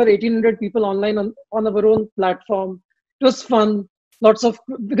town hall, there were 1,800 people online on our own platform. It was fun.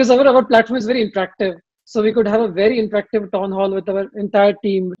 Because our platform is very interactive. So we could have a very interactive town hall with our entire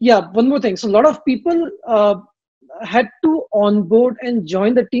team. Yeah, one more thing. So a lot of people had to onboard and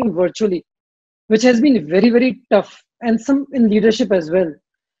join the team virtually, which has been very, very tough, and some in leadership as well.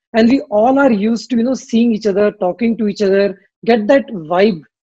 And we all are used to, seeing each other, talking to each other, get that vibe,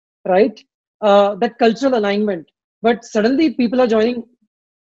 right? That cultural alignment. But suddenly people are joining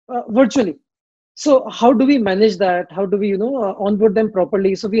virtually. So how do we manage that? How do we, onboard them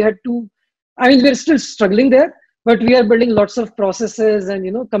properly? So we had to, we're still struggling there, but we are building lots of processes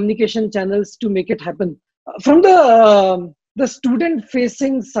and, communication channels to make it happen. From the student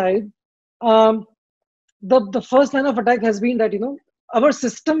facing side, the first line of attack has been that, our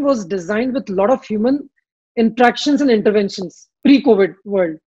system was designed with a lot of human interactions and interventions pre-COVID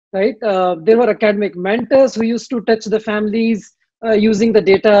world, right? There were academic mentors who used to touch the families using the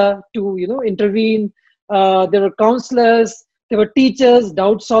data to, intervene. There were counselors, there were teachers,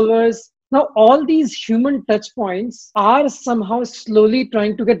 doubt solvers. Now, all these human touch points are somehow slowly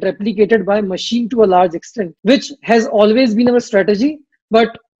trying to get replicated by machine to a large extent, which has always been our strategy.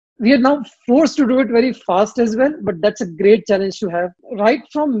 But we are now forced to do it very fast as well. But that's a great challenge to have. Right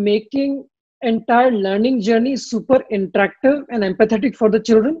from making entire learning journey super interactive and empathetic for the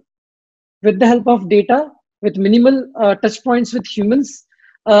children with the help of data, with minimal touch points with humans,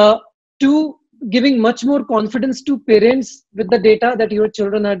 to giving much more confidence to parents with the data that your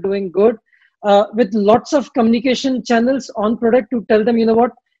children are doing good, with lots of communication channels on product to tell them, what,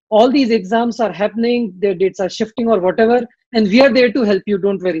 all these exams are happening, their dates are shifting or whatever, and we are there to help you,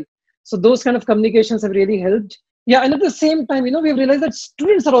 don't worry. So those kind of communications have really helped. Yeah, and at the same time, we've realized that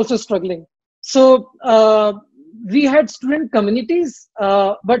students are also struggling. So we had student communities,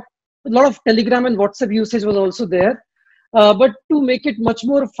 but a lot of Telegram and WhatsApp usage was also there. But to make it much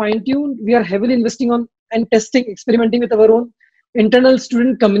more fine-tuned, we are heavily investing on and testing, experimenting with our own internal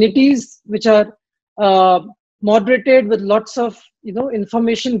student communities, which are moderated with lots of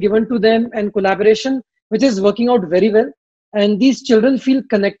information given to them and collaboration, which is working out very well. And these children feel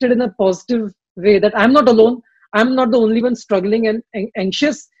connected in a positive way, that I'm not alone. I'm not the only one struggling and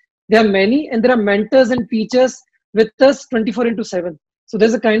anxious. There are many, and there are mentors and teachers with us 24/7. So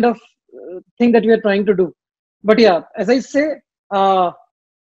there's a kind of thing that we are trying to do. But yeah, as I say,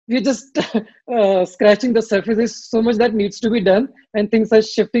 we're just scratching the surface. There's so much that needs to be done, and things are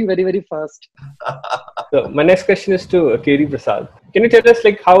shifting very, very fast. So my next question is to KT Prasad. Can you tell us,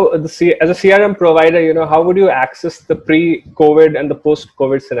 like, how as a CRM provider, how would you access the pre-COVID and the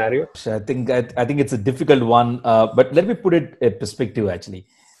post-COVID scenario? I think it's a difficult one, but let me put it in perspective. Actually,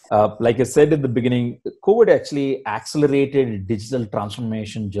 like I said in the beginning, COVID actually accelerated digital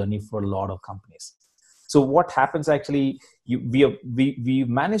transformation journey for a lot of companies. So what happens actually, we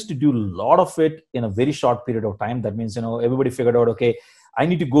managed to do a lot of it in a very short period of time. That means, everybody figured out, okay, I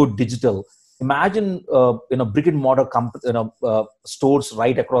need to go digital. Imagine, brick and mortar stores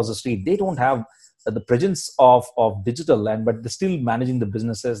right across the street. They don't have the presence of digital, but they're still managing the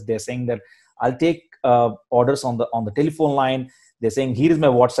businesses. They're saying that I'll take orders on the telephone line. They're saying, here is my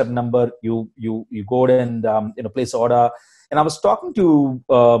WhatsApp number. You go and place order. And I was talking to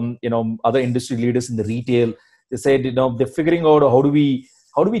other industry leaders in the retail. They said, they're figuring out how do we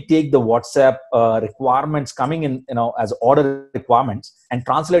take the WhatsApp requirements coming in, as order requirements and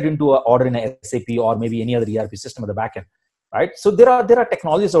translate into an order in a SAP or maybe any other ERP system at the back end. right? So there are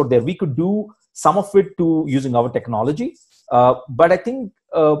technologies out there. We could do some of it to using our technology, but I think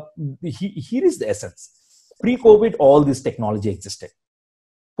here is the essence. Pre-COVID, all this technology existed.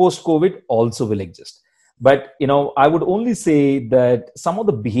 Post-COVID also will exist. But I would only say that some of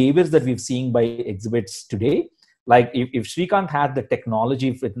the behaviors that we've seen by exhibits today, like if Srikanth had the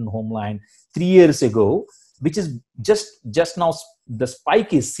technology within HomeLane 3 years ago, which is just now the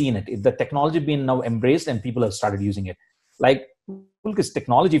spike is seen it. The technology being now embraced and people have started using it. Like Pulkit's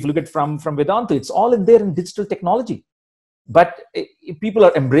technology, if you look at from Vedantu, it's all in there in digital technology. But people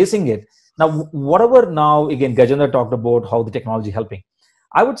are embracing it. Now, whatever now, again, Gajendra talked about how the technology helping.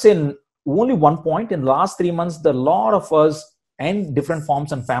 I would say only one point in the last 3 months, a lot of us and different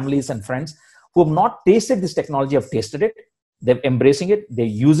forms and families and friends who have not tasted this technology have tasted it. They're embracing it. They're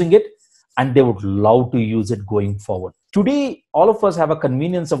using it. And they would love to use it going forward. Today, all of us have a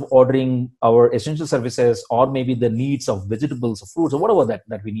convenience of ordering our essential services or maybe the needs of vegetables or fruits or whatever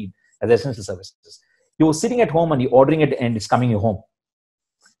that we need as essential services. You're sitting at home and you're ordering it and it's coming your home.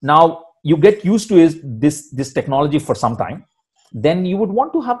 Now, you get used to this technology for some time. Then you would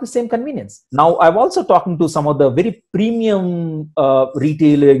want to have the same convenience. Now, I've also talked to some of the very premium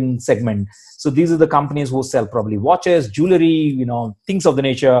retailing segment. So these are the companies who sell probably watches, jewelry, things of the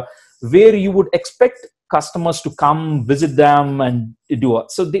nature, where you would expect customers to come visit them and do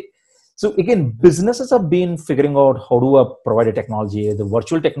it. So again, businesses have been figuring out how to provide a technology, the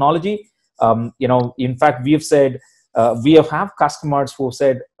virtual technology. In fact, we have said, we have customers who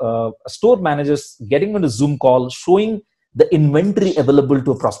said, store managers getting on a Zoom call, showing the inventory available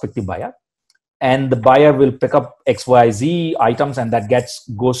to a prospective buyer, and the buyer will pick up XYZ items, and that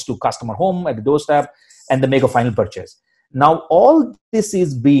goes to customer home at the doorstep, and they make a final purchase. Now, all this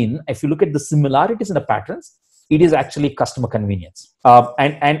is been, if you look at the similarities and the patterns, it is actually customer convenience,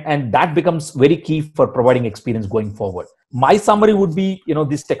 and that becomes very key for providing experience going forward. My summary would be,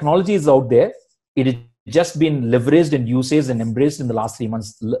 this technology is out there. It has just been leveraged and used and embraced in the last 3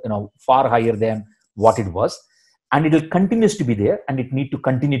 months, far higher than what it was. And it will continue to be there, and it need to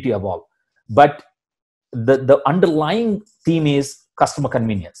continue to evolve. But the underlying theme is customer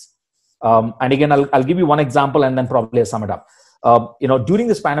convenience. And again, I'll give you one example and then probably I'll sum it up. During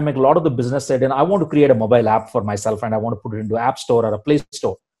this pandemic, a lot of the business said, and I want to create a mobile app for myself and I want to put it into App Store or a Play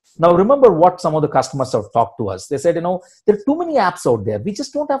Store. Now, remember what some of the customers have talked to us. They said, there are too many apps out there. We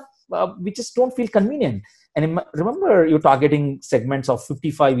just don't feel convenient. And remember, you're targeting segments of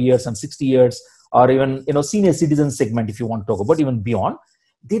 55 years and 60 years, or even, senior citizen segment, if you want to talk about, even beyond.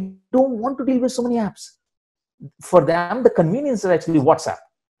 They don't want to deal with so many apps. For them, the convenience is actually WhatsApp.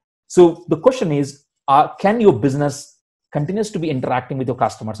 So the question is, can your business continues to be interacting with your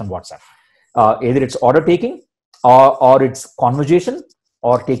customers on WhatsApp? Either it's order taking or it's conversation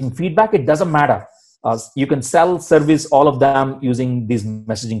or taking feedback, it doesn't matter. You can service all of them using these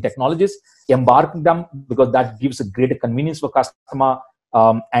messaging technologies, embark them, because that gives a greater convenience for customer.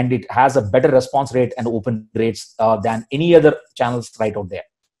 And it has a better response rate and open rates than any other channels right out there.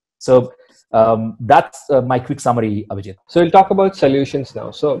 So that's my quick summary, Abhijit. So we'll talk about solutions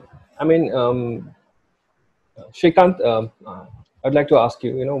now. So, Srikanth, I'd like to ask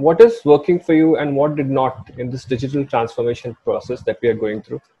you, what is working for you and what did not in this digital transformation process that we are going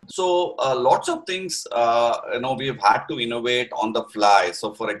through? So lots of things, we've had to innovate on the fly.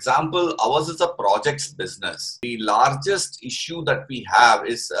 So for example, ours is a projects business. The largest issue that we have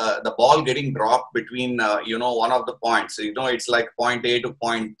is the ball getting dropped between, one of the points. So, it's like point A to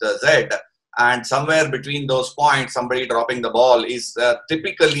point Z. And somewhere between those points, somebody dropping the ball is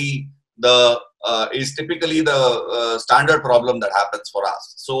typically the standard problem that happens for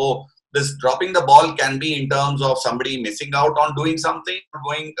us. So this dropping the ball can be in terms of somebody missing out on doing something,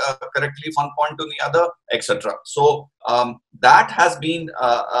 going correctly from one point to the other, etc. So that has been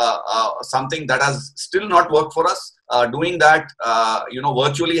something that has still not worked for us. Doing that,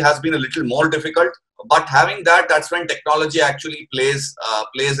 virtually has been a little more difficult. But having that's when technology actually plays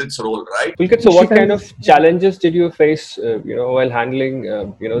its role, right? Pulkit, so what kind of challenges did you face, while handling,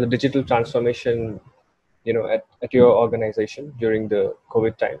 the digital transformation, at your organization during the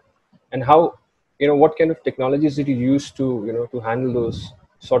COVID time? And how, what kind of technologies did you use to, handle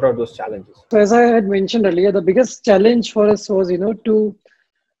sort out those challenges? So as I had mentioned earlier, the biggest challenge for us was,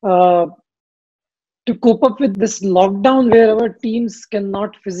 to cope up with this lockdown where our teams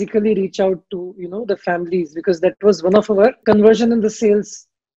cannot physically reach out to, the families, because that was one of our conversion in the sales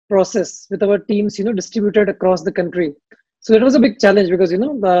process with our teams, distributed across the country. So it was a big challenge because,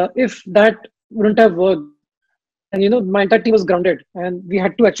 if that wouldn't have worked, and, my entire team was grounded and we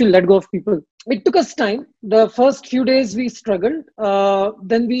had to actually let go of people. It took us time. The first few days we struggled.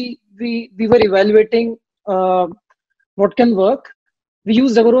 Then we were evaluating what can work. We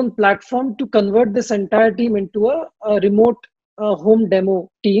used our own platform to convert this entire team into a remote home demo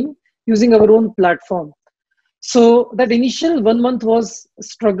team using our own platform. So that initial 1 month was a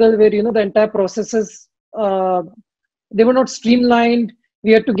struggle where, the entire processes, they were not streamlined.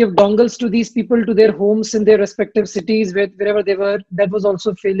 We had to give dongles to these people to their homes in their respective cities, wherever they were. That was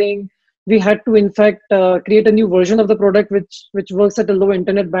also failing. We had to, in fact, create a new version of the product which works at a low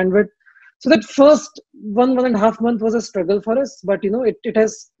internet bandwidth. So that first 1.5 month was a struggle for us, but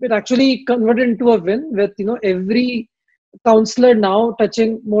it actually converted into a win with every counselor now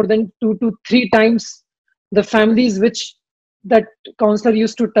touching more than 2 to 3 times the families which that counselor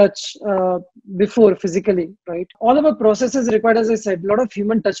used to touch before physically, right? All of our processes required, as I said, a lot of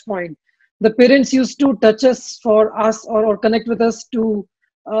human touch point. The parents used to touch us for us or connect with us to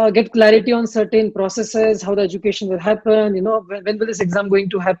get clarity on certain processes, how the education will happen, when will this exam going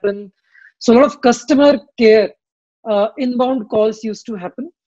to happen. So a lot of customer care, inbound calls used to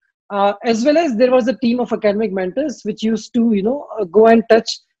happen, as well as there was a team of academic mentors which used to, go and touch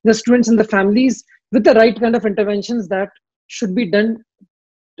the students and the families with the right kind of interventions that should be done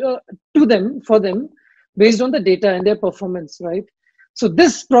to them, for them, based on the data and their performance, right? So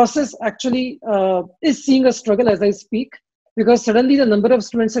this process actually is seeing a struggle as I speak, because suddenly the number of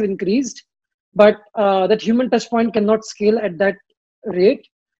students have increased, but that human touch point cannot scale at that rate.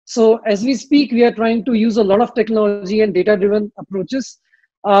 So as we speak, we are trying to use a lot of technology and data-driven approaches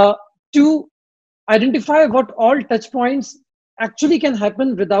to identify what all touch points actually can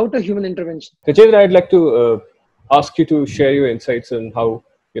happen without a human intervention. Gajendra, I'd like to ask you to share your insights on how,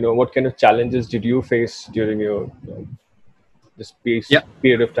 what kind of challenges did you face during your this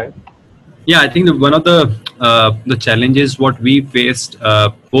period of time? Yeah, I think one of the challenges what we faced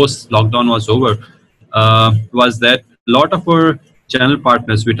post lockdown was over was that a lot of our channel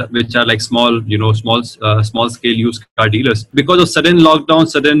partners, which are like small scale used car dealers, because of sudden lockdown,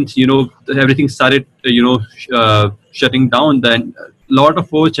 everything started shutting down. Then a lot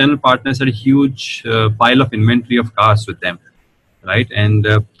of our channel partners had a huge pile of inventory of cars with them, right? And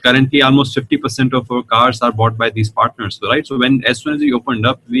currently almost 50% of our cars are bought by these partners, right? So as soon as we opened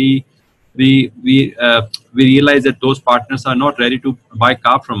up, we realized that those partners are not ready to buy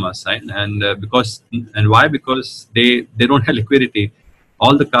car from us, right? And why? Because they don't have liquidity.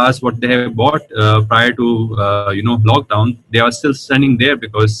 All the cars what they have bought prior to lockdown, they are still standing there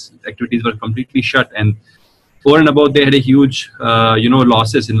because activities were completely shut. And over and above, they had a huge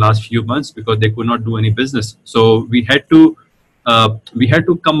losses in last few months because they could not do any business. So we had to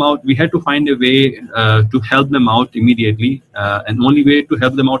come out. We had to find a way to help them out immediately, and only way to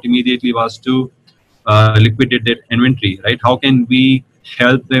help them out immediately was to liquidate their inventory, right? How can we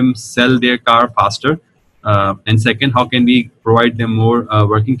help them sell their car faster? And second, how can we provide them more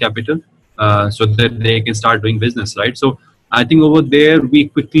working capital so that they can start doing business, right? So I think over there we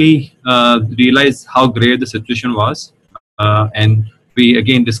quickly realized how grave the situation was, and we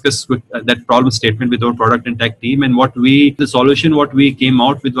again discussed with that problem statement with our product and tech team. And the solution what we came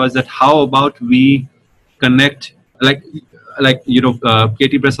out with was that how about we connect, KT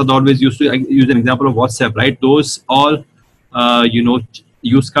Prasad always used to use an example of WhatsApp, right? Those all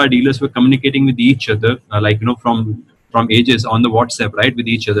used car dealers were communicating with each other, from ages on the WhatsApp, right, with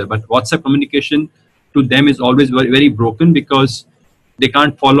each other. But WhatsApp communication to them is always very, very broken because they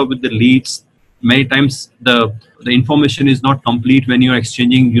can't follow with the leads. Many times the information is not complete when you're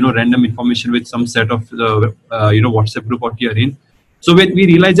exchanging random information with some set of the WhatsApp group what you're in. So when we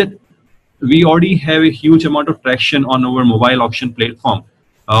realized that we already have a huge amount of traction on our mobile auction platform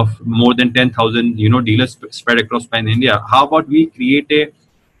of more than 10,000 dealers spread across pan India. How about we create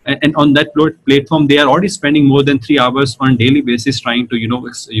and on that platform they are already spending more than 3 hours on a daily basis trying to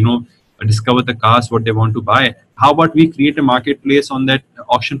discover the cars what they want to buy. How about we create a marketplace on that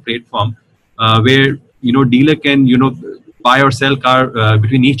auction platform where dealer can buy or sell car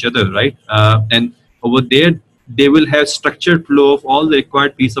between each other, right? And over there they will have structured flow of all the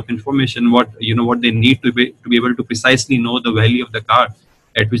required piece of information what they need to be able to precisely know the value of the car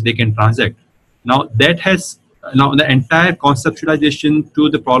at which they can transact. Now the entire conceptualization to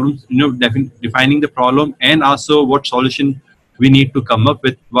the problems, defining the problem and also what solution we need to come up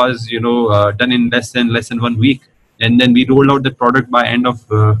with was done in less than 1 week, and then we rolled out the product by end of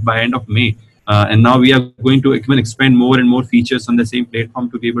May, and now we are going to even expand more and more features on the same platform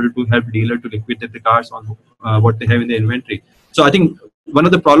to be able to help dealer to liquidate the cars on what they have in the inventory. So I think one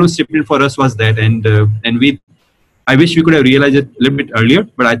of the problems statement for us was that, and I wish we could have realized it a little bit earlier,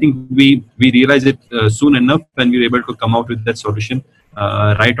 but I think we realized it soon enough when we were able to come out with that solution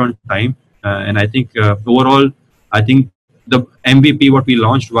right on time. And I think overall, I think the MVP what we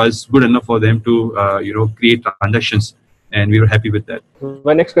launched was good enough for them to create transactions and we were happy with that.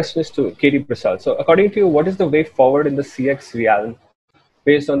 My next question is to KT Prasad. So according to you, what is the way forward in the CX realm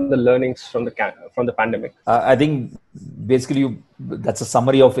based on the learnings from the pandemic? I think basically that's a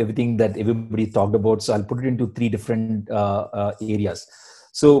summary of everything that everybody talked about. So I'll put it into three different areas.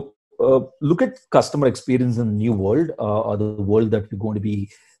 So look at customer experience in the new world, or the world that we're going to be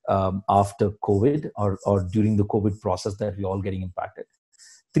after COVID, or during the COVID process that we're all getting impacted.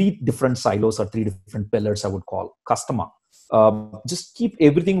 Three different silos or three different pillars I would call. Customer. Just keep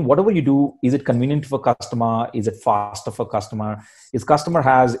everything, whatever you do, is it convenient for customer? Is it faster for customer? If customer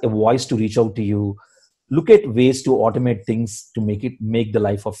has a voice to reach out to you, look at ways to automate things to make the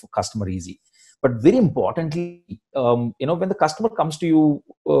life of customer easy. But very importantly, when the customer comes to you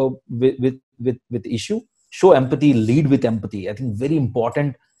with issue, show empathy, lead with empathy. I think very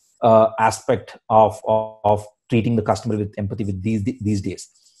important aspect of treating the customer with empathy with these days.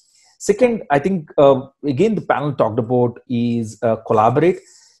 Second, I think again the panel talked about is collaborate.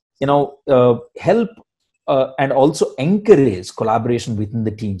 Help and also encourage collaboration within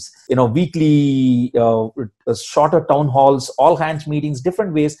the teams. Weekly, shorter town halls, all hands meetings,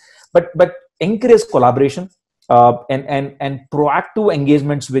 different ways, but encourage collaboration and proactive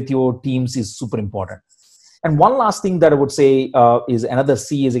engagements with your teams is super important. And one last thing that I would say is another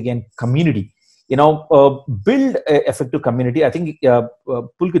C is again community. Build an effective community. I think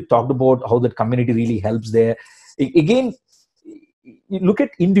Pulkit talked about how that community really helps there. Again, you look at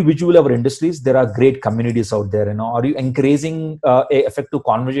individual our industries, there are great communities out there. Are you encouraging a effective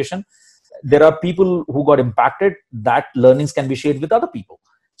conversation? There are people who got impacted, that learnings can be shared with other people,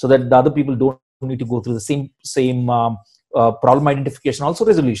 so that the other people don't need to go through the same problem identification, also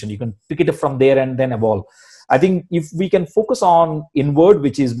resolution. You can pick it up from there and then evolve. I think if we can focus on inward,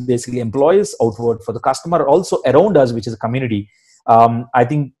 which is basically employees, outward for the customer, also around us, which is a community. I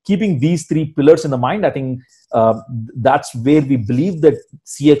think keeping these three pillars in the mind, I think that's where we believe that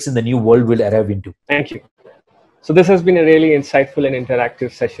CX in the new world will arrive into. Thank you. So this has been a really insightful and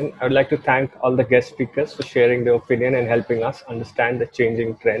interactive session. I would like to thank all the guest speakers for sharing their opinion and helping us understand the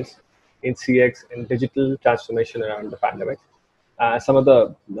changing trends in CX and digital transformation around the pandemic. Some of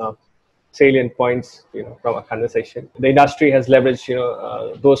the salient points, from our conversation. The industry has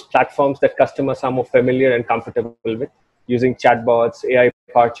leveraged, those platforms that customers are more familiar and comfortable with. Using chatbots,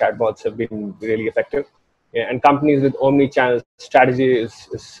 AI-powered chatbots have been really effective. Yeah, and companies with omni-channel strategies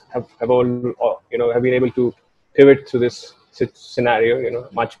have been able to pivot to this scenario,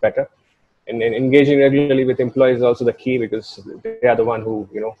 much better. And engaging regularly with employees is also the key, because they are the one who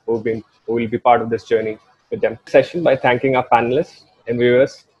will be part of this journey with them. Session by thanking our panelists and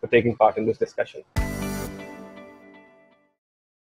viewers for taking part in this discussion.